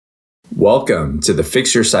Welcome to the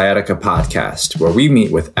Fix Your Sciatica podcast, where we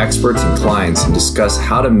meet with experts and clients and discuss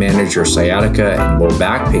how to manage your sciatica and low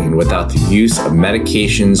back pain without the use of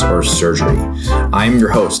medications or surgery. I'm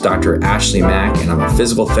your host, Dr. Ashley Mack, and I'm a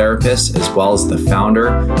physical therapist as well as the founder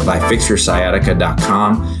of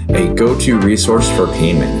ifixyoursciatica.com, a go-to resource for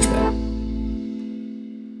pain management.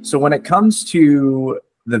 So when it comes to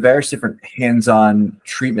the various different hands-on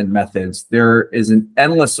treatment methods, there is an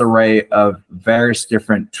endless array of various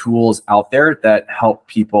different tools out there that help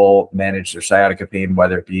people manage their sciatica pain,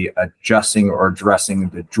 whether it be adjusting or addressing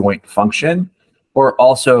the joint function, or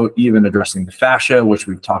also even addressing the fascia, which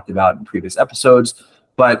we've talked about in previous episodes.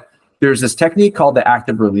 But there's this technique called the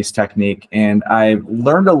active release technique, and I've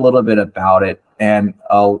learned a little bit about it, and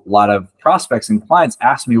a lot of prospects and clients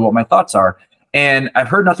ask me what my thoughts are. And I've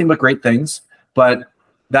heard nothing but great things, but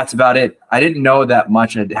that's about it. I didn't know that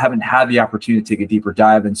much. I haven't had the opportunity to take a deeper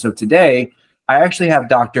dive. And so today, I actually have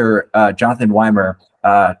Dr. Jonathan Weimer,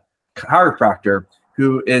 chiropractor,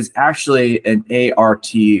 who is actually an ART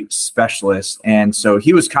specialist. And so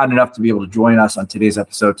he was kind enough to be able to join us on today's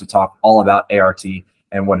episode to talk all about ART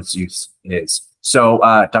and what its use is. So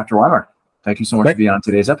Dr. Weimer, thank you so much for being on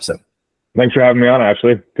today's episode. Thanks for having me on,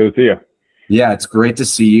 Ashley. Good to see you. Yeah, it's great to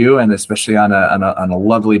see you, and especially on a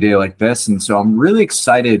lovely day like this. And so I'm really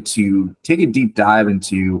excited to take a deep dive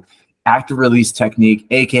into active release technique,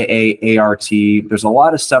 aka ART. There's a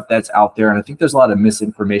lot of stuff that's out there, and I think there's a lot of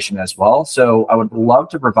misinformation as well. So I would love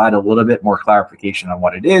to provide a little bit more clarification on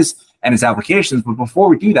what it is and its applications. But before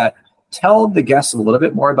we do that, tell the guests a little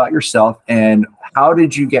bit more about yourself and how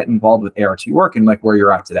did you get involved with ART work and like where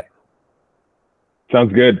you're at today.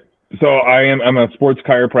 Sounds good. So I'm a sports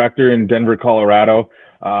chiropractor in Denver, Colorado.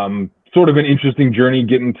 Sort of an interesting journey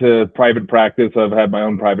getting to private practice. I've had my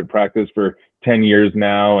own private practice for 10 years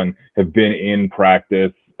now and have been in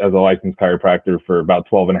practice as a licensed chiropractor for about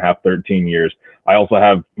 12 and a half, 13 years. I also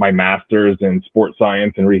have my master's in sports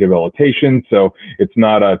science and rehabilitation. So it's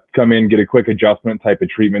not a come in, get a quick adjustment type of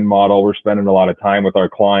treatment model. We're spending a lot of time with our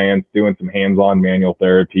clients, doing some hands-on manual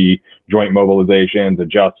therapy, joint mobilizations,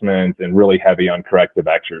 adjustments, and really heavy on corrective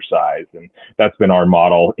exercise. And that's been our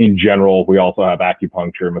model. In general, we also have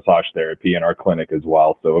acupuncture, massage therapy in our clinic as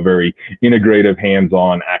well. So a very integrative,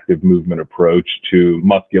 hands-on, active movement approach to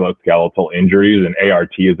musculoskeletal injuries. And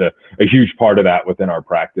ART is a huge part of that within our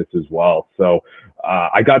practice as well. So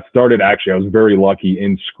I got started, actually, I was very lucky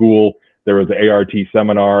in school. There was an ART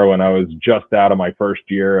seminar when I was just out of my first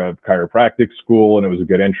year of chiropractic school, and it was a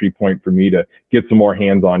good entry point for me to get some more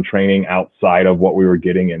hands-on training outside of what we were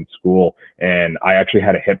getting in school. And I actually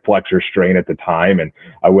had a hip flexor strain at the time, and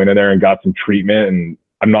I went in there and got some treatment, and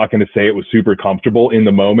I'm not going to say it was super comfortable in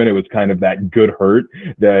the moment. It was kind of that good hurt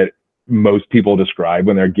that most people describe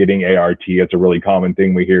when they're getting ART. It's a really common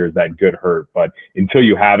thing we hear is that good hurt, but until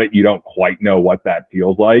you have it, you don't quite know what that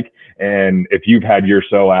feels like. And if you've had your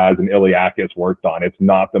psoas and iliacus worked on, it's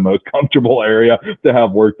not the most comfortable area to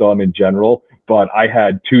have worked on in general. But I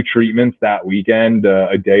had 2 treatments that weekend,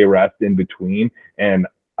 a day rest in between, and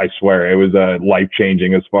I swear it was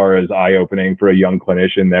life-changing as far as eye-opening for a young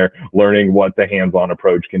clinician there, learning what the hands-on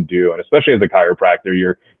approach can do. And especially as a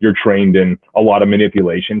chiropractor, you're trained in a lot of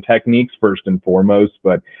manipulation techniques first and foremost,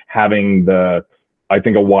 but having I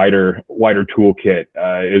think a wider toolkit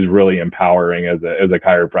is really empowering as a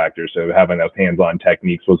chiropractor. So having those hands-on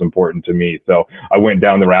techniques was important to me. So I went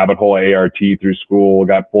down the rabbit hole of ART through school,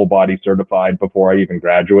 got full body certified before I even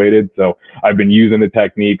graduated. So I've been using the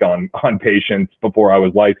technique on patients before I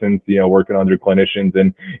was licensed, working under clinicians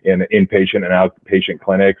in inpatient and outpatient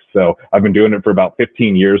clinics. So I've been doing it for about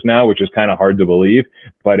 15 years now, which is kind of hard to believe,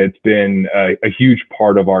 but it's been a huge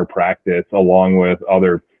part of our practice along with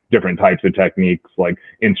other different types of techniques like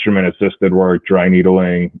instrument assisted work, dry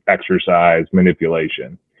needling, exercise,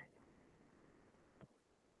 manipulation.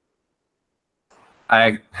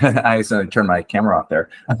 I accidentally turned my camera off there.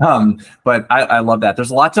 But I love that.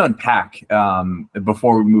 There's a lot to unpack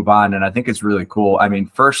before we move on. And I think it's really cool. I mean,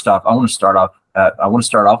 first off, I want to start off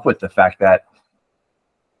with the fact that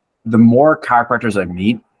the more chiropractors I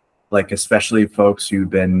meet, like especially folks who've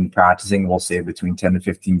been practicing, we'll say between 10 to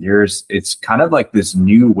 15 years, it's kind of like this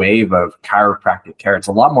new wave of chiropractic care. It's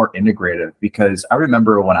a lot more integrative because I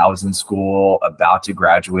remember when I was in school about to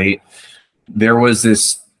graduate, there was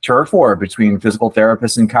this turf war between physical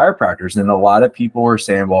therapists and chiropractors. And a lot of people were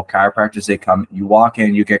saying, well, chiropractors, they come, you walk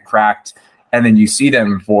in, you get cracked, and then you see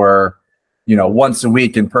them for, once a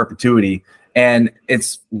week in perpetuity. And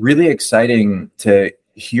it's really exciting to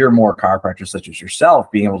hear more chiropractors such as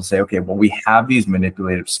yourself being able to say, okay, well, we have these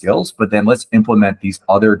manipulative skills, but then let's implement these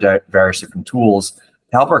other various different tools to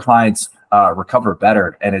help our clients recover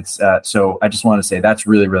better. And it's so I just want to say that's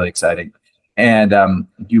really, really exciting. And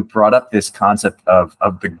you brought up this concept of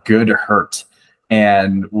the good hurt.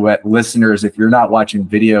 And what listeners, if you're not watching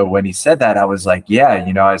video, when he said that, I was like, yeah,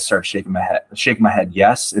 I started shaking my head,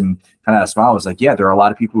 yes, and kind of a smile. I was like, yeah, there are a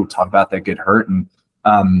lot of people who talk about that good hurt. And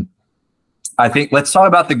I think let's talk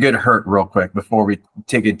about the good hurt real quick before we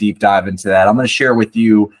take a deep dive into that. I'm going to share with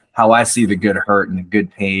you how I see the good hurt and the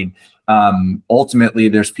good pain. Ultimately,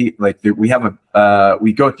 there's people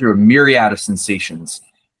we go through a myriad of sensations.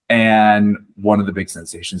 And one of the big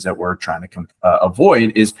sensations that we're trying to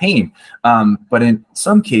avoid is pain. But in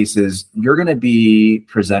some cases, you're going to be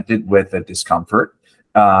presented with a discomfort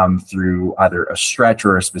through either a stretch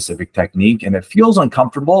or a specific technique. And it feels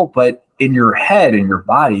uncomfortable, but in your head, in your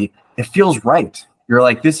body, it feels right. You're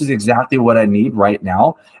like, this is exactly what I need right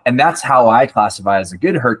now. And that's how I classify as a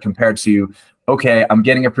good hurt compared to, okay, I'm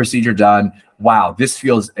getting a procedure done. Wow, this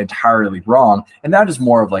feels entirely wrong. And that is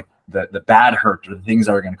more of like the bad hurt or the things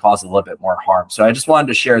that are going to cause a little bit more harm. So I just wanted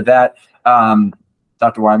to share that.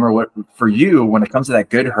 Dr. Weimer, what for you, when it comes to that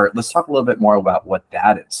good hurt, let's talk a little bit more about what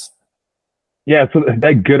that is. Yeah, so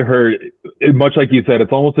that good hurt, much like you said,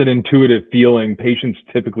 it's almost an intuitive feeling. Patients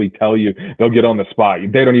typically tell you, they'll get on the spot.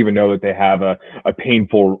 They don't even know that they have a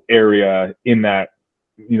painful area in that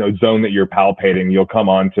zone that you're palpating. You'll come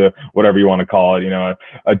on to whatever you want to call it,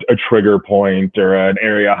 a trigger point or an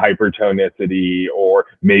area of hypertonicity, or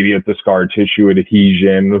maybe it's a scar tissue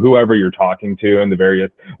adhesion, whoever you're talking to, and the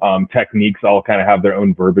various techniques all kind of have their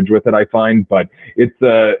own verbiage with it, I find. But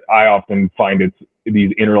I often find it's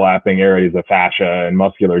these interlapping areas of fascia and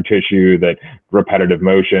muscular tissue that repetitive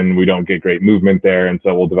motion, we don't get great movement there. And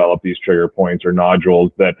so we'll develop these trigger points or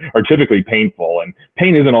nodules that are typically painful. And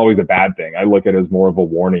pain isn't always a bad thing. I look at it as more of a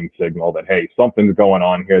warning signal that, hey, something's going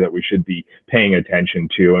on here that we should be paying attention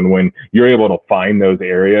to. And when you're able to find those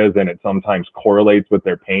areas and it sometimes correlates with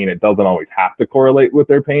their pain, it doesn't always have to correlate with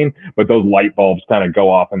their pain, but those light bulbs kind of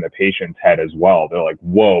go off in the patient's head as well. They're like,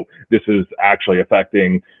 whoa, this is actually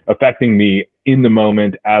affecting me in the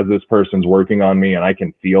moment as this person's working on me, and I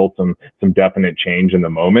can feel some definite change in the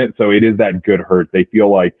moment. So it is that good hurt. They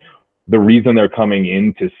feel like the reason they're coming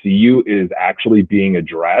in to see you is actually being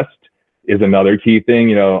addressed is another key thing.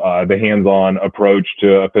 The hands-on approach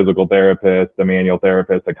to a physical therapist, a manual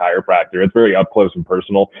therapist, a chiropractor, it's very up close and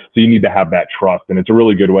personal. So you need to have that trust. And it's a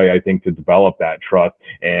really good way, I think, to develop that trust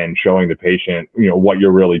and showing the patient, what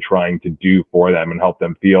you're really trying to do for them and help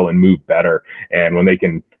them feel and move better. And when they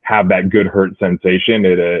can have that good hurt sensation,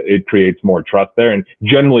 it creates more trust there. And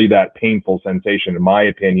generally that painful sensation, in my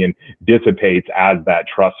opinion, dissipates as that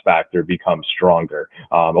trust factor becomes stronger.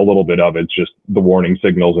 A little bit of it's just the warning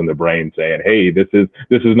signals in the brain saying, hey, this is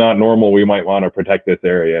not normal. We might want to protect this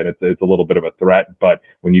area. And it's a little bit of a threat. But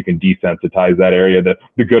when you can desensitize that area,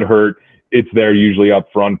 the good hurt, it's there usually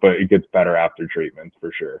up front, but it gets better after treatments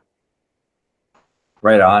for sure.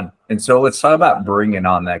 Right on. And so let's talk about bringing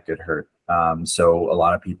on that good hurt. So a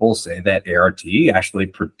lot of people say that ART actually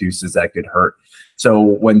produces that good hurt. So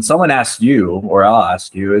when someone asks you, or I'll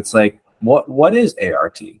ask you, it's like, what is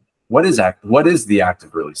ART? What is the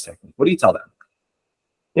active release technique? What do you tell them?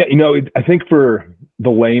 Yeah, I think for the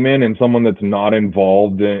layman and someone that's not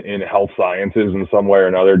involved in health sciences in some way or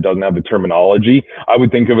another, doesn't have the terminology, I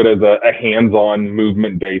would think of it as a hands-on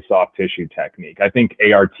movement-based soft tissue technique. I think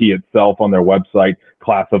ART itself on their website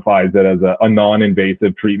classifies it as a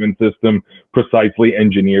non-invasive treatment system precisely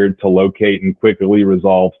engineered to locate and quickly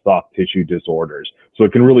resolve soft tissue disorders. So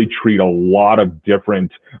it can really treat a lot of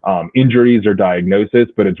different injuries or diagnosis,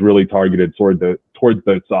 but it's really targeted towards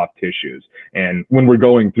those soft tissues. And when we're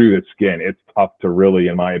going through the skin, it's tough to really,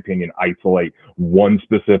 in my opinion, isolate one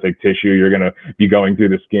specific tissue. You're going to be going through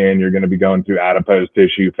the skin, you're going to be going through adipose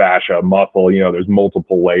tissue, fascia, muscle, there's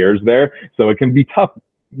multiple layers there. So it can be tough,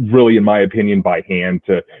 really, in my opinion, by hand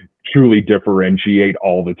to truly differentiate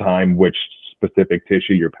all the time which specific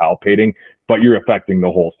tissue you're palpating, but you're affecting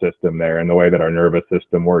the whole system there. And the way that our nervous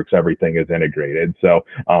system works, everything is integrated. So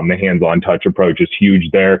the hands-on touch approach is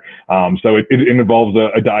huge there. So it involves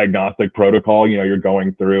a diagnostic protocol. You're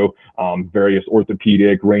going through various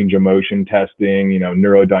orthopedic range of motion testing,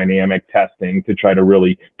 neurodynamic testing to try to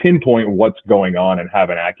really pinpoint what's going on and have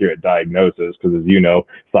an accurate diagnosis. Because as you know,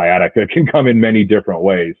 sciatica can come in many different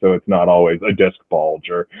ways. So it's not always a disc bulge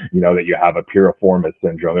or, that you have a piriformis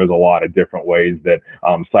syndrome. There's a lot of different ways that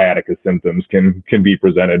sciatica symptoms can be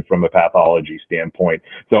presented from a pathology standpoint.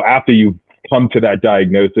 So after you've come to that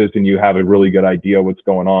diagnosis and you have a really good idea what's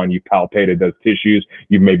going on. You palpated those tissues.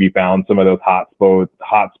 You've maybe found some of those hot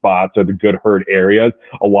spots or the good hurt areas.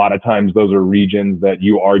 A lot of times those are regions that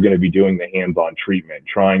you are going to be doing the hands-on treatment,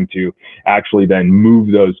 trying to actually then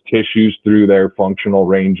move those tissues through their functional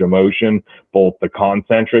range of motion, both the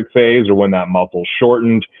concentric phase or when that muscle's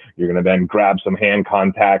shortened. You're going to then grab some hand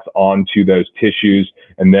contacts onto those tissues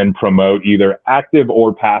and then promote either active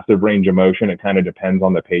or passive range of motion. It kind of depends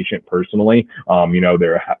on the patient personally.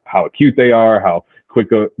 How acute they are, how quick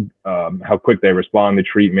they respond to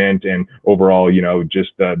treatment, and overall,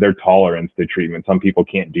 just their tolerance to treatment. Some people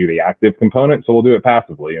can't do the active component, so we'll do it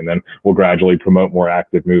passively, and then we'll gradually promote more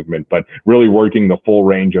active movement. But really working the full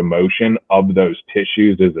range of motion of those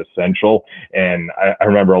tissues is essential. And I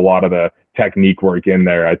remember a lot of the technique work in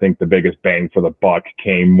there. I think the biggest bang for the buck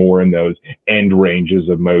came more in those end ranges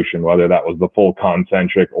of motion, whether that was the full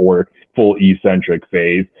concentric or full eccentric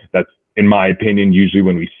phase. That's, in my opinion, usually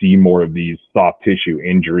when we see more of these soft tissue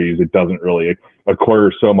injuries, it doesn't really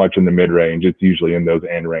occur so much in the mid-range. It's usually in those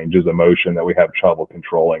end ranges of motion that we have trouble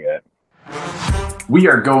controlling it. We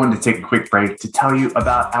are going to take a quick break to tell you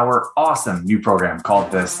about our awesome new program called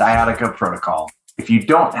the Sciatica Protocol. If you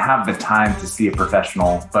don't have the time to see a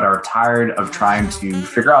professional, but are tired of trying to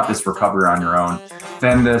figure out this recovery on your own,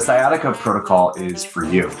 then the Sciatica Protocol is for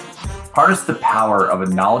you. Harness the power of a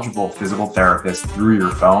knowledgeable physical therapist through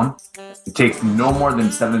your phone. It takes no more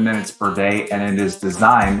than 7 minutes per day, and it is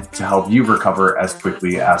designed to help you recover as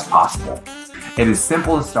quickly as possible. It is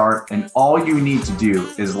simple to start, and all you need to do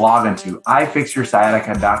is log into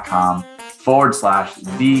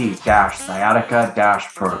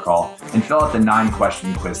ifixyoursciatica.com/the-sciatica-protocol and fill out the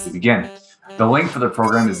 9-question quiz to begin. The link for the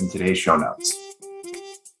program is in today's show notes.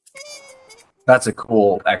 That's a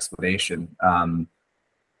cool explanation.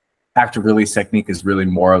 Active release technique is really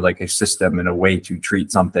more like a system and a way to treat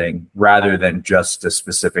something rather than just a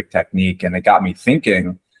specific technique. And it got me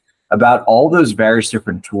thinking about all those various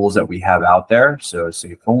different tools that we have out there. So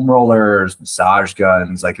say foam rollers, massage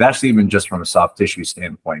guns, like that's even just from a soft tissue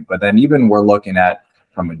standpoint. But then even we're looking at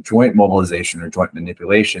from a joint mobilization or joint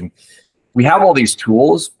manipulation, we have all these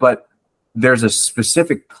tools, but there's a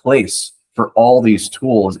specific place for all these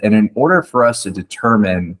tools. And in order for us to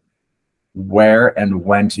determine where and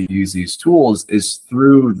when to use these tools is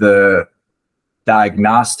through the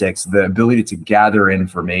diagnostics, the ability to gather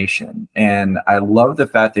information. And I love the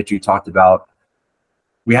fact that you talked about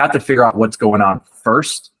we have to figure out what's going on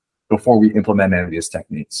first before we implement any of these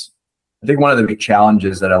techniques. I think one of the big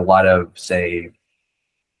challenges that a lot of, say,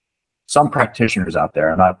 some practitioners out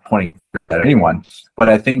there, I'm not pointing at anyone, but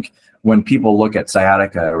I think when people look at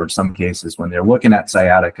sciatica, or in some cases when they're looking at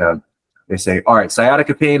sciatica, they say, all right,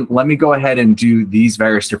 sciatica pain, let me go ahead and do these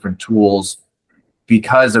various different tools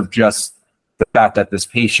because of just the fact that this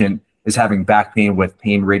patient is having back pain with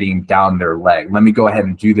pain radiating down their leg. Let me go ahead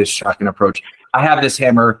and do this shotgun approach. I have this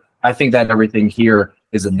hammer. I think that everything here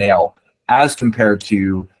is a nail. As compared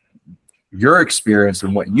to your experience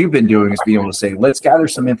and what you've been doing is being able to say, let's gather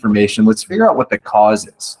some information. Let's figure out what the cause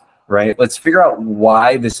is, right? Let's figure out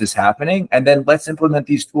why this is happening. And then let's implement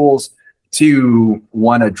these tools to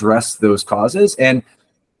one, address those causes. And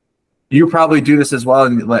you probably do this as well.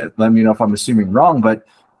 And let me know if I'm assuming wrong, but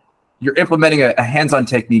you're implementing a hands-on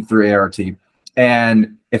technique through ART.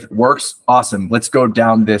 And if it works, awesome. Let's go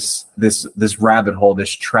down this rabbit hole,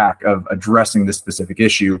 this track of addressing this specific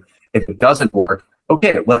issue. If it doesn't work,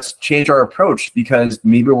 okay, let's change our approach because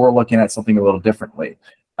maybe we're looking at something a little differently.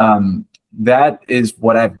 That is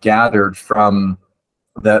what I've gathered from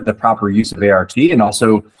the proper use of ART, and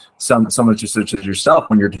also someone just such as yourself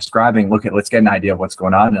when you're describing, let's get an idea of what's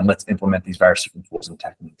going on and let's implement these various different tools and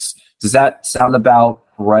techniques. Does that sound about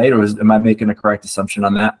right, or am I making a correct assumption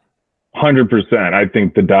on that? 100%. I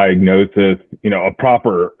think the diagnosis, a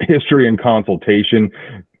proper history and consultation,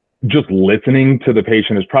 just listening to the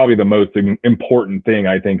patient is probably the most important thing,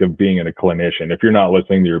 I think, of being a clinician. If you're not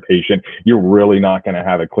listening to your patient, you're really not going to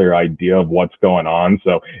have a clear idea of what's going on.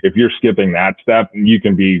 So if you're skipping that step, you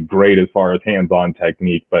can be great as far as hands-on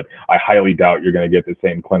technique, but I highly doubt you're going to get the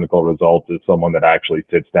same clinical results as someone that actually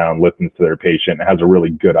sits down, listens to their patient, and has a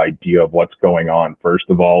really good idea of what's going on, first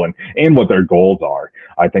of all, and what their goals are.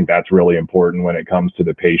 I think that's really important when it comes to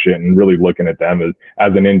the patient and really looking at them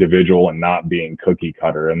as an individual and not being cookie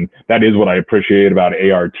cutter. And that is what I appreciate about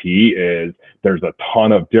ART is there's a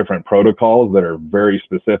ton of different protocols that are very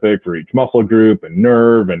specific for each muscle group and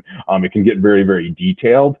nerve, and it can get very, very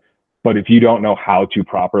detailed. But if you don't know how to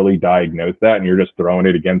properly diagnose that and you're just throwing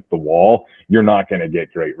it against the wall, you're not going to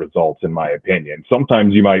get great results, in my opinion.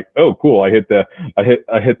 Sometimes you might, oh, cool, I hit the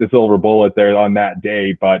silver bullet there on that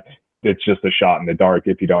day, but it's just a shot in the dark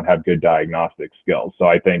if you don't have good diagnostic skills. So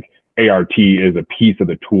I think ART is a piece of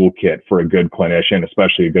the toolkit for a good clinician,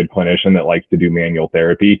 especially a good clinician that likes to do manual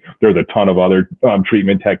therapy. There's a ton of other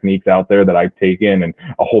treatment techniques out there that I've taken and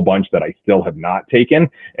a whole bunch that I still have not taken.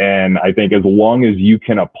 And I think as long as you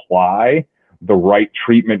can apply the right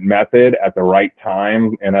treatment method at the right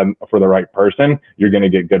time and for the right person, you're going to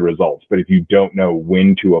get good results. But if you don't know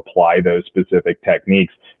when to apply those specific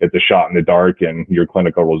techniques, it's a shot in the dark, and your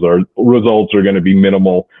clinical results are going to be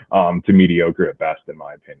minimal to mediocre at best, in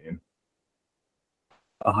my opinion.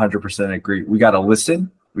 100% agree. We got to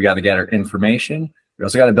listen. We got to get our information. We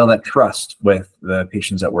also got to build that trust with the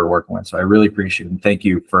patients that we're working with. So I really appreciate it. And thank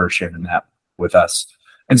you for sharing that with us.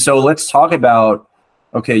 And so let's talk about,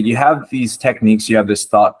 okay, you have these techniques, you have this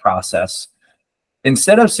thought process.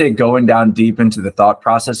 Instead of, say, going down deep into the thought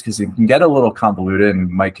process, because it can get a little convoluted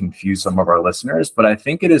and might confuse some of our listeners, but I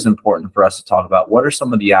think it is important for us to talk about what are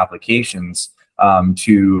some of the applications of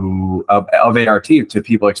ART to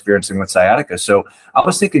people experiencing with sciatica. So I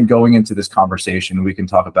was thinking, going into this conversation, we can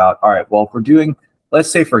talk about, all right, well, if we're doing,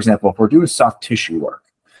 let's say, for example, if we're doing soft tissue work,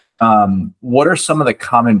 what are some of the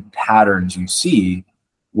common patterns you see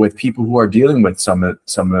with people who are dealing with some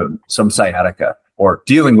sciatica, or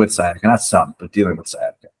dealing with sciatica, not some, but dealing with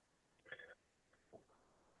sciatica?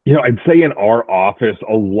 You know, I'd say in our office,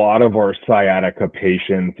 a lot of our sciatica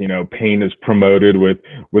patients, you know, pain is promoted with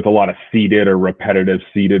a lot of seated or repetitive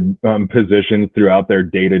seated positions throughout their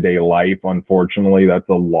day-to-day life. Unfortunately, that's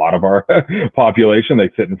a lot of our population. They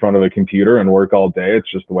sit in front of a computer and work all day.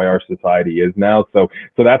 It's just the way our society is now. So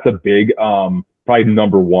that's a big, probably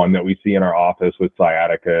number one that we see in our office with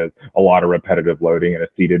sciatica is a lot of repetitive loading in a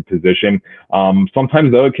seated position.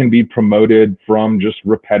 Sometimes, though, it can be promoted from just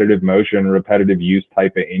repetitive motion, repetitive use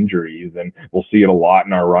type of injuries. And we'll see it a lot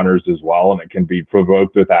in our runners as well. And it can be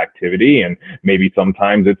provoked with activity. And maybe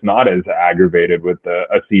sometimes it's not as aggravated with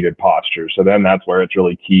a seated posture. So then that's where it's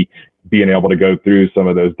really key, being able to go through some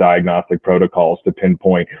of those diagnostic protocols to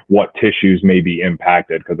pinpoint what tissues may be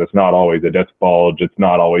impacted, because it's not always a disc bulge, it's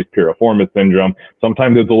not always piriformis syndrome.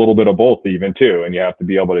 Sometimes it's a little bit of both even too, and you have to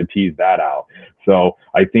be able to tease that out. So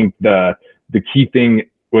I think the key thing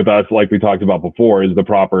with us, like we talked about before, is the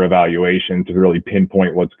proper evaluation to really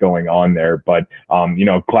pinpoint what's going on there. But, you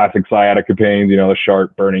know, classic sciatica pains, you know, the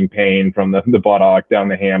sharp burning pain from the buttock down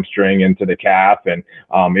the hamstring into the calf, and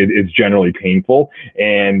it's generally painful.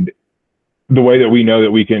 And the way that we know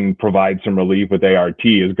that we can provide some relief with ART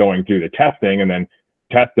is going through the testing and then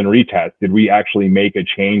test and retest. Did we actually make a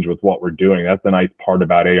change with what we're doing? That's the nice part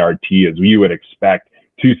about ART, is you would expect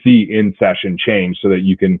to see in session change so that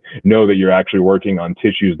you can know that you're actually working on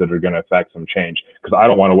tissues that are going to affect some change. Because I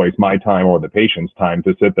don't want to waste my time or the patient's time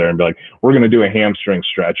to sit there and be like, we're going to do a hamstring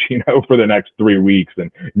stretch, you know, for the next 3 weeks,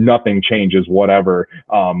 and nothing changes whatever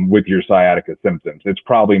with your sciatica symptoms. It's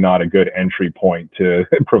probably not a good entry point to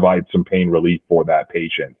provide some pain relief for that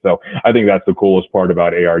patient. So I think that's the coolest part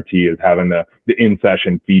about ART, is having the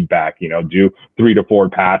in-session feedback. You know, do 3 to 4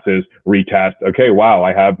 passes, retest. Okay, wow,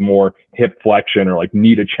 I have more hip flexion, or like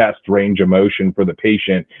knee to chest range of motion for the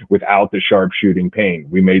patient without the sharp shooting pain.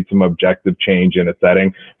 We made some objective change in a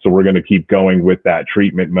setting, so we're going to keep going with that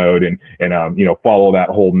treatment mode and you know, follow that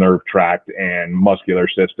whole nerve tract and muscular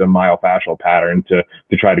system myofascial pattern to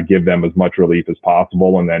try to give them as much relief as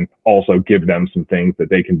possible, and then also give them some things that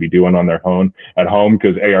they can be doing on their own at home,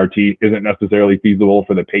 because ART isn't necessarily feasible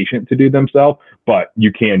for the patient to do themselves, but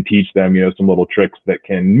you can teach them, you know, some little tricks that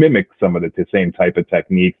can mimic some of the same type of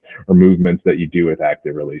techniques or movements that you do with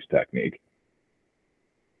active release technique.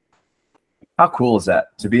 How cool is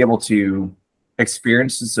that, to be able to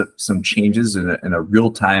experience some changes in a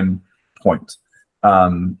real-time point?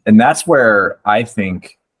 And that's where I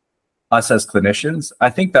think us as clinicians, I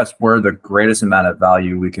think that's where the greatest amount of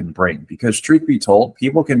value we can bring, because truth be told,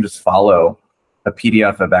 people can just follow a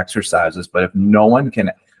PDF of exercises, but if no one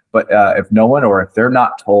or if they're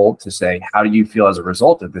not told to say, how do you feel as a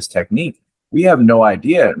result of this technique? We have no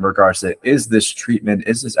idea in regards to, is this treatment,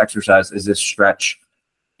 is this exercise, is this stretch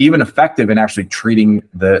even effective in actually treating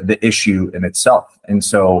the issue in itself? And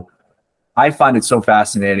so I find it so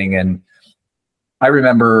fascinating. And I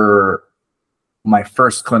remember my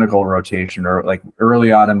first clinical rotation, or like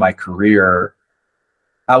early on in my career,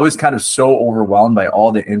 I was kind of so overwhelmed by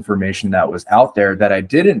all the information that was out there that I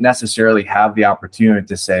didn't necessarily have the opportunity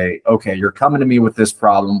to say, okay, you're coming to me with this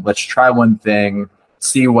problem, let's try one thing,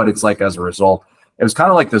 see what it's like as a result. It was kind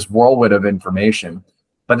of like this whirlwind of information.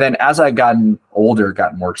 But then as I gotten older,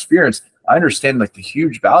 gotten more experienced, I understand like the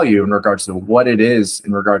huge value in regards to what it is,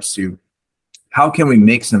 in regards to how can we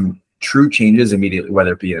make some true changes immediately,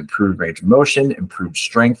 whether it be improved range of motion, improved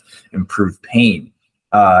strength, improved pain.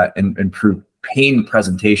 and improve pain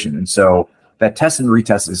presentation. And so that test and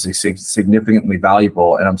retest is significantly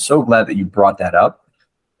valuable. And I'm so glad that you brought that up,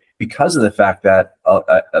 because of the fact that,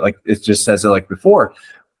 like it just says it like before,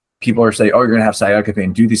 people are saying, oh, you're going to have sciatica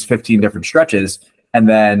pain, do these 15 different stretches. And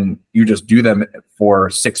then you just do them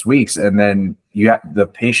for 6 weeks. And then the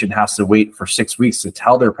patient has to wait for 6 weeks to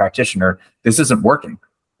tell their practitioner, this isn't working.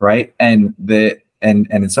 Right. And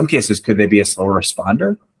in some cases, could they be a slow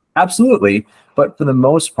responder? Absolutely. But for the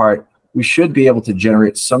most part, we should be able to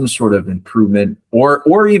generate some sort of improvement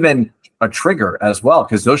or even a trigger as well,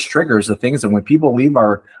 because those triggers are things that when people leave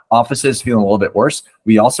our offices feeling a little bit worse,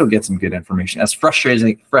 we also get some good information. As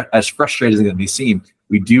frustrating as it may seem,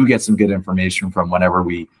 we do get some good information from whenever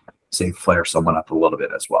we say flare someone up a little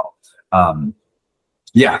bit as well.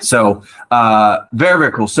 So very,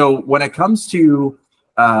 very cool. So when it comes to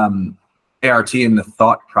ART and the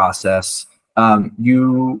thought process,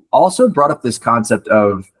 you also brought up this concept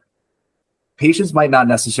of patients might not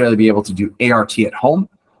necessarily be able to do ART at home,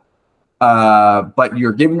 but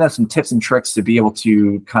you're giving them some tips and tricks to be able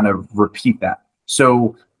to kind of repeat that.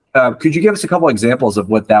 So could you give us a couple examples of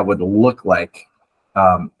what that would look like,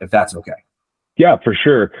 if that's okay? Yeah, for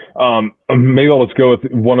sure. Maybe let's go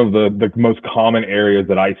with one of the most common areas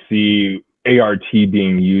that I see ART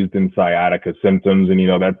being used in sciatica symptoms. And,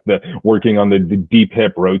 that's the working on the deep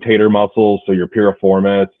hip rotator muscles. So your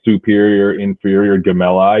piriformis, superior, inferior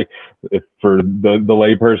gemelli. If for the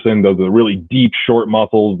layperson, those are the really deep, short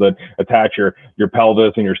muscles that attach your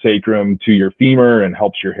pelvis and your sacrum to your femur and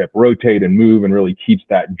helps your hip rotate and move and really keeps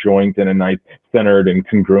that joint in a nice centered and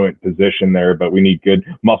congruent position there. But we need good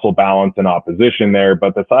muscle balance and opposition there.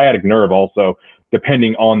 But the sciatic nerve also,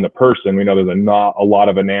 depending on the person, we know there's not a lot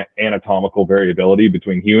of anatomical variability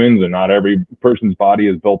between humans, and not every person's body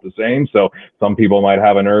is built the same. So some people might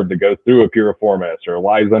have a nerve that goes through a piriformis or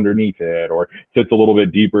lies underneath it or sits a little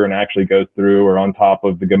bit deeper and actually goes through or on top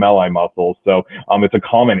of the gemelli muscles. So it's a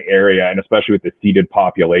common area, and especially with the seated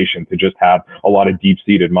population, to just have a lot of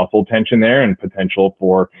deep-seated muscle tension there and potential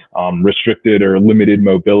for restricted or limited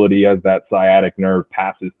mobility as that sciatic nerve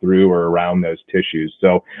passes through or around those tissues.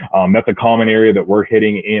 So that's a common area that we're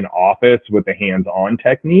hitting in office with the hands-on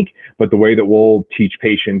technique. But the way that we'll teach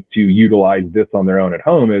patients to utilize this on their own at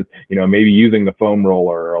home is, maybe using the foam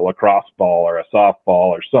roller or a lacrosse ball or a softball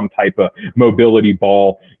or some type of mobility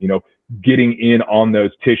ball, getting in on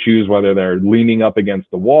those tissues, whether they're leaning up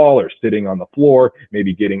against the wall or sitting on the floor,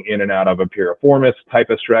 maybe getting in and out of a piriformis type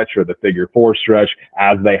of stretch or the figure 4 stretch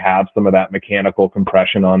as they have some of that mechanical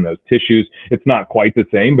compression on those tissues. It's not quite the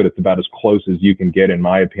same, but it's about as close as you can get, in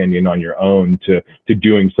my opinion, on your own to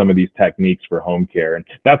doing some of these techniques for home care. And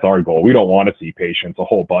that's our goal. We don't want to see patients a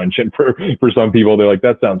whole bunch. And for some people, they're like,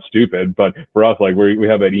 that sounds stupid. But for us, like we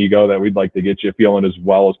have an ego that we'd like to get you feeling as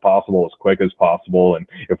well as possible, as quick as possible. And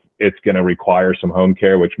if it's going to require some home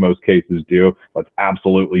care, which most cases do, let's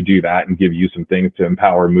absolutely do that and give you some things to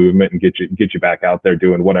empower movement and get you back out there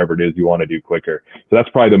doing whatever it is you want to do quicker. So that's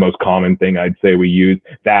probably the most common thing I'd say we use,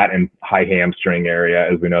 that and high hamstring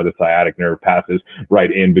area. As we know, the sciatic nerve passes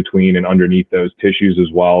right in between and underneath those tissues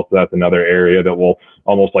as well. So that's another area that will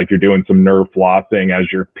almost like you're doing some nerve flossing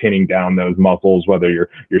as you're pinning down those muscles, whether you're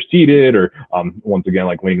seated or once again,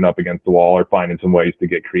 like leaning up against the wall, or finding some ways to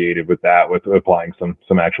get creative with that, with applying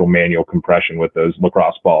some actual manual compression with those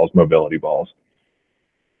lacrosse balls, mobility balls.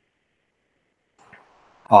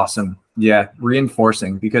 Awesome. Yeah.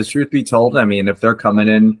 Reinforcing, because truth be told, I mean, if they're coming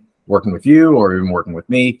in working with you or even working with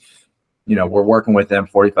me, we're working with them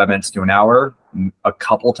 45 minutes to an hour, a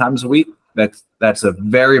couple times a week. That's a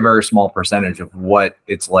very, very small percentage of what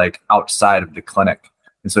it's like outside of the clinic.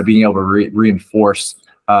 And so being able to reinforce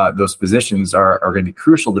those positions are going to be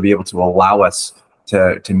crucial to be able to allow us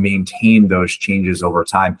to maintain those changes over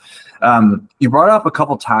time. You brought up a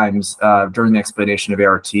couple times during the explanation of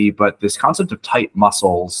ART, but this concept of tight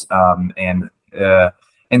muscles, and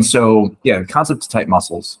so the concept of tight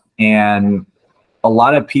muscles. And a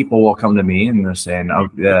lot of people will come to me and they're saying,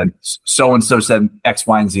 so-and-so said X,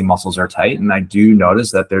 Y, and Z muscles are tight. And I do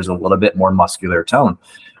notice that there's a little bit more muscular tone.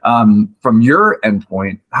 From your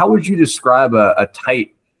endpoint, how would you describe a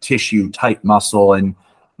tight tissue, tight muscle? And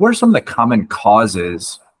what are some of the common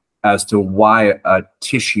causes as to why a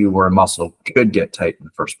tissue or a muscle could get tight in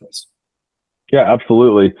the first place? Yeah,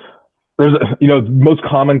 absolutely. There's, most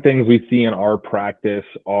common things we see in our practice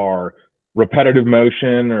are repetitive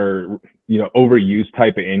motion or, overuse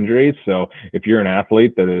type of injuries. So if you're an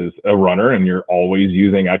athlete that is a runner and you're always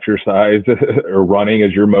using exercise or running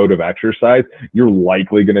as your mode of exercise, you're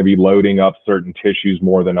likely going to be loading up certain tissues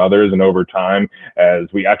more than others. And over time, as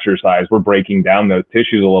we exercise, we're breaking down those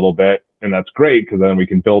tissues a little bit. and that's great because then we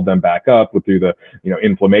can build them back up through the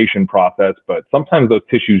inflammation process. But sometimes those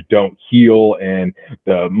tissues don't heal, and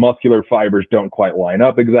the muscular fibers don't quite line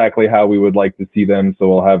up exactly how we would like to see them. So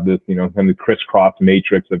we'll have this kind of crisscross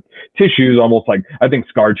matrix of tissues, almost like, I think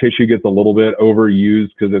scar tissue gets a little bit overused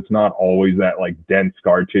because it's not always that like dense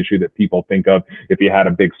scar tissue that people think of if you had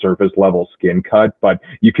a big surface level skin cut, but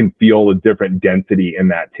you can feel the different density in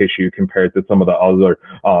that tissue compared to some of the other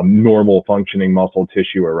normal functioning muscle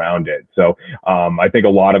tissue around it. So I think a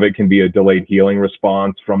lot of it can be a delayed healing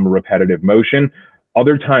response from repetitive motion.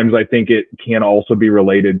 Other times, I think it can also be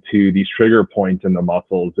related to these trigger points in the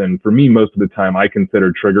muscles. And for me, most of the time, I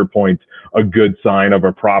consider trigger points a good sign of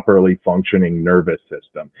a properly functioning nervous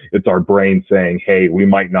system. It's our brain saying, hey, we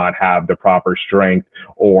might not have the proper strength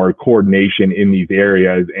or coordination in these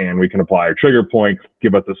areas, and we can apply a trigger point,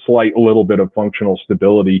 give us a slight little bit of functional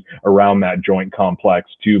stability around that joint complex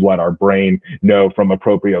to let our brain know from a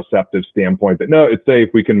proprioceptive standpoint that, no, it's safe,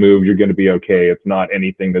 we can move, you're going to be okay. It's not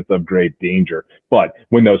anything that's of great danger. But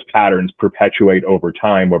when those patterns perpetuate over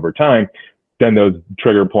time, then those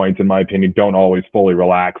trigger points, in my opinion, don't always fully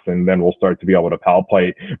relax. And then we'll start to be able to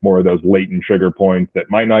palpate more of those latent trigger points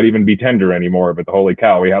that might not even be tender anymore, but holy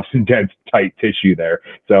cow, we have some dense, tight tissue there.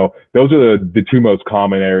 So those are the two most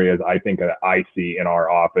common areas I think that I see in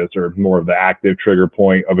our office, or more of the active trigger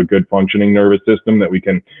point of a good functioning nervous system that we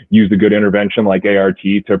can use a good intervention like ART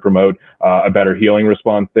to promote a better healing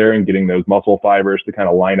response there and getting those muscle fibers to kind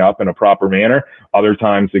of line up in a proper manner. Other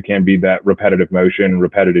times it can be that repetitive motion,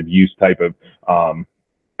 repetitive use type of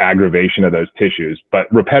aggravation of those tissues.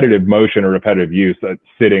 But repetitive motion or repetitive use, that's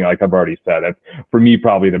sitting, like I've already said, that's for me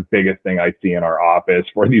probably the biggest thing I see in our office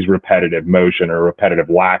for these repetitive motion or repetitive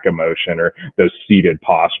lack of motion, or those seated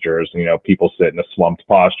postures. People sit in a slumped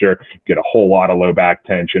posture, get a whole lot of low back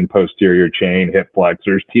tension, posterior chain, hip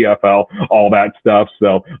flexors, TFL, all that stuff.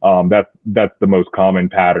 So that's the most common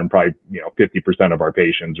pattern. Probably 50% of our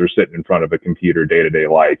patients are sitting in front of a computer day-to-day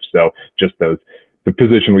life. So just the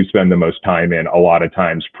position we spend the most time in a lot of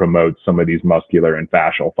times promotes some of these muscular and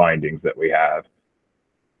fascial findings that we have.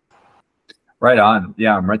 Right on.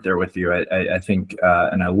 Yeah, I'm right there with you. I think,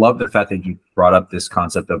 and I love the fact that you brought up this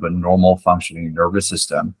concept of a normal functioning nervous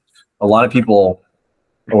system. A lot of people,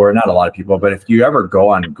 or not a lot of people, but if you ever go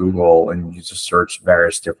on Google and you just search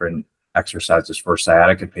various different exercises for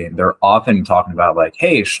sciatica pain, they're often talking about like,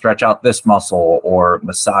 hey, stretch out this muscle or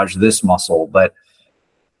massage this muscle. But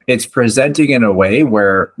it's presenting in a way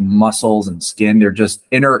where muscles and skin, they're just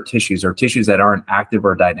inert tissues or tissues that aren't active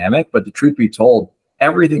or dynamic. But the truth be told,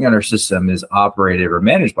 everything in our system is operated or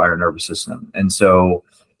managed by our nervous system. And so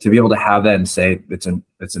to be able to have that and say it's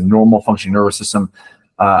a normal functioning nervous system,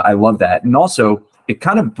 I love that. And also it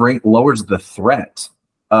kind of lowers the threat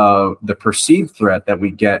of the perceived threat that we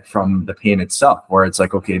get from the pain itself, where it's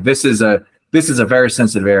like, okay, this is a very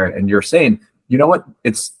sensitive area. And you're saying, you know what,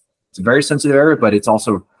 it's a very sensitive area, but it's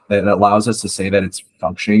also, it allows us to say that it's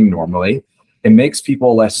functioning normally. It makes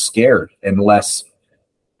people less scared and less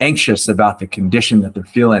anxious about the condition that they're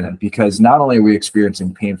feeling in, because not only are we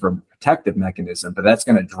experiencing pain from a protective mechanism, but that's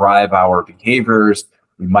going to drive our behaviors.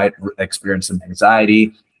 We might experience some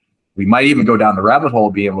anxiety. We might even go down the rabbit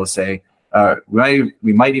hole, be able to say,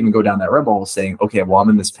 we might even go down that rabbit hole saying, okay, well, I'm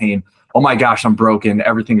in this pain. Oh my gosh, I'm broken.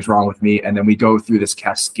 Everything's wrong with me. And then we go through this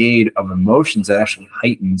cascade of emotions that actually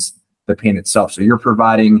heightens the pain itself. So you're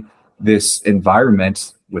providing this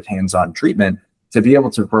environment with hands-on treatment to be able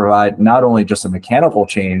to provide not only just a mechanical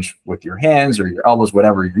change with your hands or your elbows,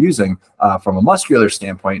 whatever you're using from a muscular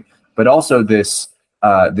standpoint, but also this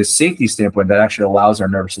safety standpoint that actually allows our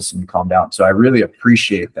nervous system to calm down. So I really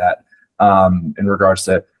appreciate that in regards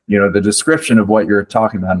to the description of what you're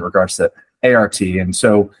talking about in regards to ART. And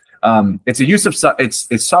so it's a use of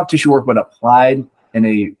it's soft tissue work, but applied in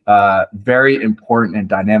a very important and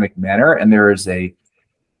dynamic manner. And there is a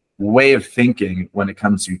way of thinking when it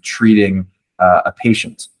comes to treating a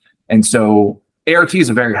patient. And so ART is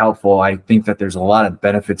very helpful. I think that there's a lot of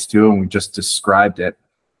benefits to it, and we just described it.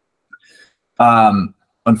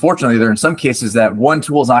 Unfortunately, there are some cases that one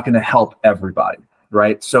tool is not going to help everybody,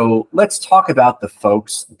 right? So let's talk about the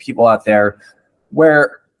people out there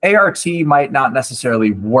where ART might not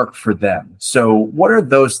necessarily work for them. So what are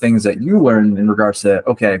those things that you learned in regards to,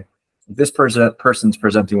 okay, if this person's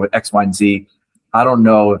presenting with X, Y, and Z, I don't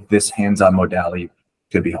know if this hands-on modality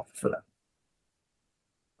could be helpful for them?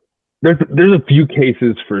 There's a few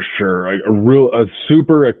cases for sure. Like a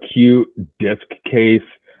super acute disc case,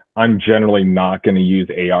 I'm generally not going to use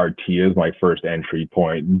ART as my first entry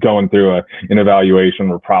point. Going through an evaluation,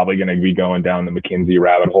 we're probably going to be going down the McKinsey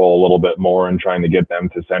rabbit hole a little bit more and trying to get them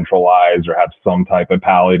to centralize or have some type of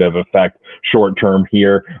palliative effect short term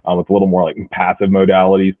here with a little more like passive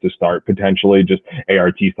modalities to start potentially. Just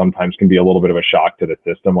ART sometimes can be a little bit of a shock to the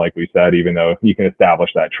system, like we said, even though you can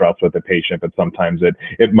establish that trust with the patient, but sometimes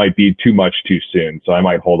it might be too much too soon. So I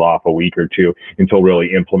might hold off a week or two until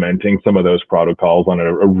really implementing some of those protocols on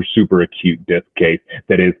a super acute disc case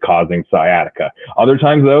that is causing sciatica. Other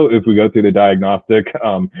times, though, if we go through the diagnostic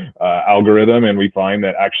algorithm and we find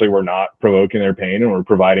that actually we're not provoking their pain and we're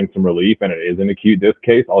providing some relief and it is an acute disc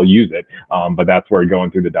case, I'll use it. But that's where going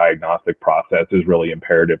through the diagnostic process is really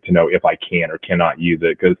imperative to know if I can or cannot use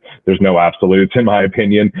it, because there's no absolutes in my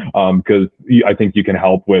opinion, because I think you can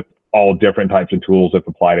help with all different types of tools if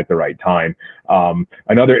applied at the right time.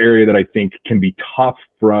 Another area that I think can be tough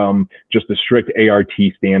from just a strict ART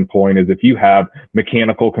standpoint is if you have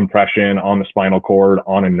mechanical compression on the spinal cord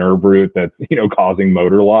on a nerve root that's, causing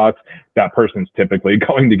motor loss, that person's typically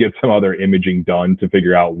going to get some other imaging done to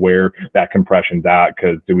figure out where that compression's at,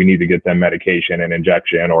 because do we need to get them medication and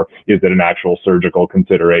injection, or is it an actual surgical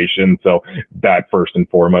consideration? So that first and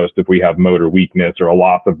foremost, if we have motor weakness or a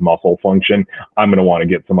loss of muscle function, I'm going to want to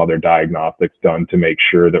get some other diagnostics done to make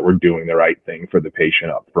sure that we're doing the right thing for the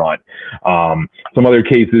patient up front. Some other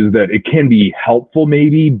cases that it can be helpful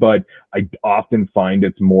maybe, but I often find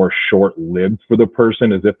it's more short-lived for the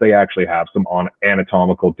person, is if they actually have some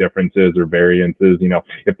anatomical differences or variances.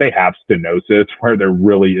 If they have stenosis where there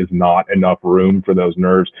really is not enough room for those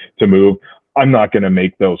nerves to move, I'm not going to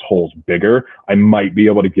make those holes bigger. I might be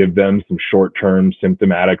able to give them some short-term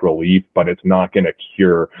symptomatic relief, but it's not going to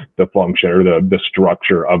cure the function or the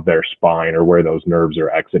structure of their spine or where those nerves are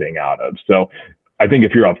exiting out of. So I think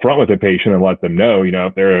if you're upfront with a patient and let them know,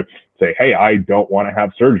 if they're say, hey, I don't want to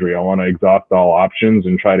have surgery, I want to exhaust all options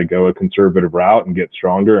and try to go a conservative route and get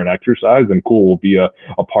stronger and exercise, and cool, we'll be a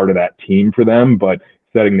part of that team for them. But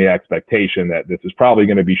setting the expectation that this is probably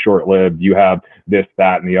going to be short-lived, you have this,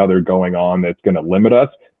 that, and the other going on that's going to limit us.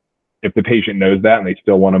 If the patient knows that and they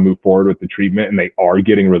still want to move forward with the treatment and they are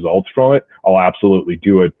getting results from it, I'll absolutely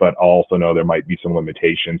do it. But I'll also know there might be some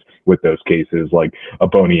limitations with those cases, like a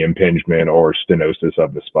bony impingement or stenosis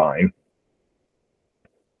of the spine.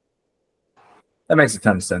 That makes a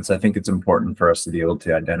ton of sense. I think it's important for us to be able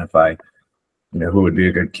to identify, who would be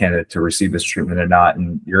a good candidate to receive this treatment or not.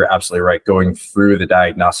 And you're absolutely right. Going through the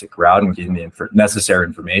diagnostic route and getting the necessary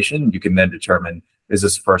information, you can then determine, is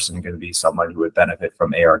this person going to be someone who would benefit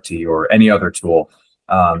from ART or any other tool?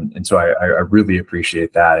 And so I really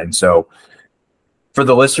appreciate that. And so for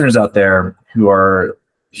the listeners out there who are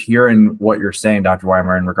hearing what you're saying, Dr.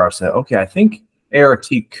 Weimer, in regards to, okay, I think ART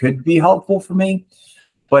could be helpful for me,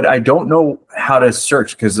 but I don't know how to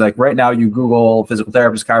search, because like right now you Google physical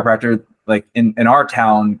therapist, chiropractor, like in our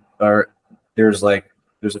town, there's a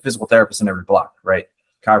physical therapist in every block, right?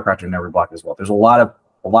 Chiropractor in every block as well. There's a lot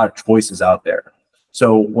of choices out there.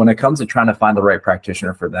 So when it comes to trying to find the right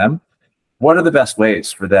practitioner for them, what are the best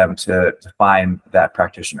ways for them to find that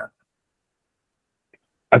practitioner?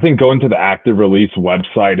 I think going to the Active Release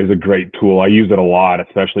website is a great tool. I use it a lot,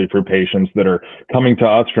 especially for patients that are coming to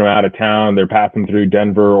us from out of town. They're passing through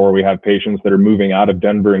Denver, or we have patients that are moving out of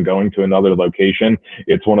Denver and going to another location.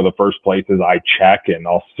 It's one of the first places I check, and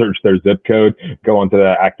I'll search their zip code, go onto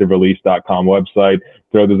the activerelease.com website,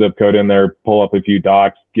 throw the zip code in there, pull up a few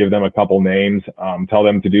docs, give them a couple names, tell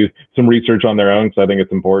them to do some research on their own. So I think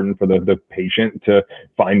it's important for the patient to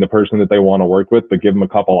find the person that they want to work with, but give them a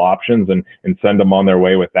couple options and send them on their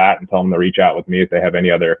way with that, and tell them to reach out with me if they have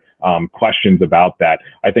any other questions about that.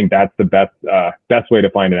 I think that's the best way to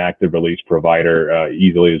find an active release provider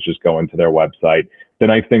easily, is just go into their website. The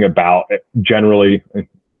nice thing about generally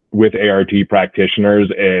with ART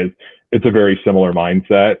practitioners is it's a very similar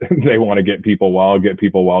mindset. They want to get people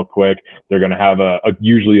well quick. They're going to have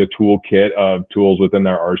usually a toolkit of tools within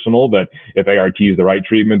their arsenal that if ART is the right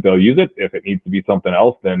treatment, they'll use it. If it needs to be something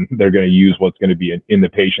else, then they're going to use what's going to be in the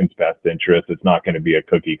patient's best interest. It's not going to be a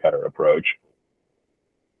cookie cutter approach.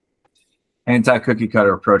 Anti-cookie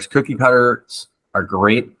cutter approach. Cookie cutters are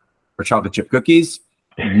great for chocolate chip cookies,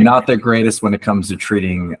 not the greatest when it comes to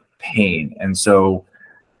treating pain. And so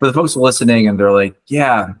for the folks listening and they're like,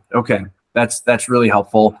 yeah, okay, that's really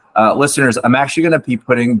helpful. Listeners, I'm actually going to be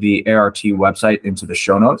putting the ART website into the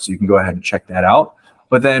show notes, so you can go ahead and check that out.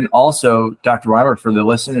 But then also, Dr. Weimer, for the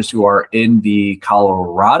listeners who are in the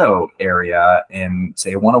Colorado area and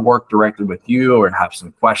say want to work directly with you or have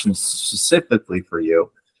some questions specifically for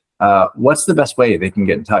you, what's the best way they can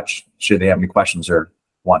get in touch should they have any questions or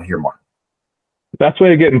want to hear more? The best way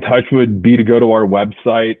to get in touch would be to go to our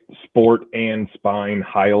website,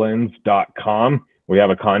 sportandspinehighlands.com. We have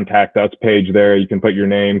a contact us page there. You can put your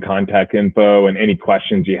name, contact info, and any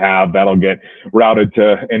questions you have. That'll get routed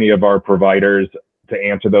to any of our providers to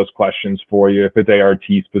answer those questions for you. If it's ART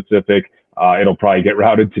specific, it'll probably get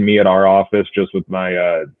routed to me at our office, just with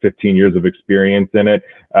my 15 years of experience in it.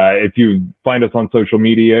 If you find us on social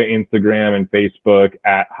media, Instagram and Facebook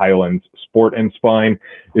at Highlands Sport and Spine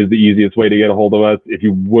is the easiest way to get a hold of us. If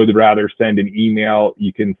you would rather send an email,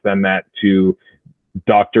 you can send that to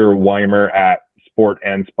Dr. Weimer at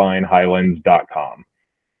sportandspinehighlands.com.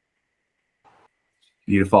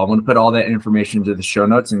 Beautiful. I'm going to put all that information into the show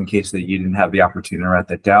notes in case that you didn't have the opportunity to write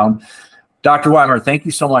that down. Dr. Weimer, thank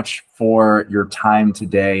you so much for your time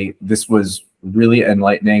today. This was really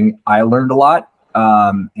enlightening. I learned a lot,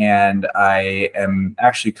 and I am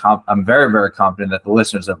actually I'm very, very confident that the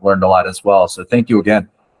listeners have learned a lot as well. So thank you again.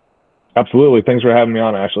 Absolutely. Thanks for having me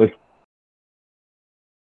on, Ashley.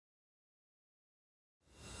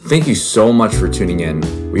 Thank you so much for tuning in.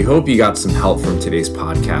 We hope you got some help from today's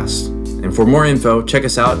podcast. And for more info, check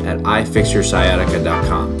us out at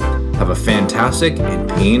ifixyoursciatica.com. Have a fantastic and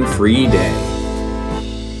pain-free day.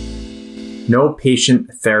 No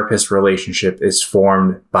patient-therapist relationship is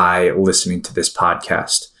formed by listening to this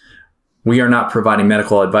podcast. We are not providing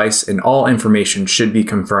medical advice, and all information should be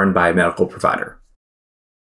confirmed by a medical provider.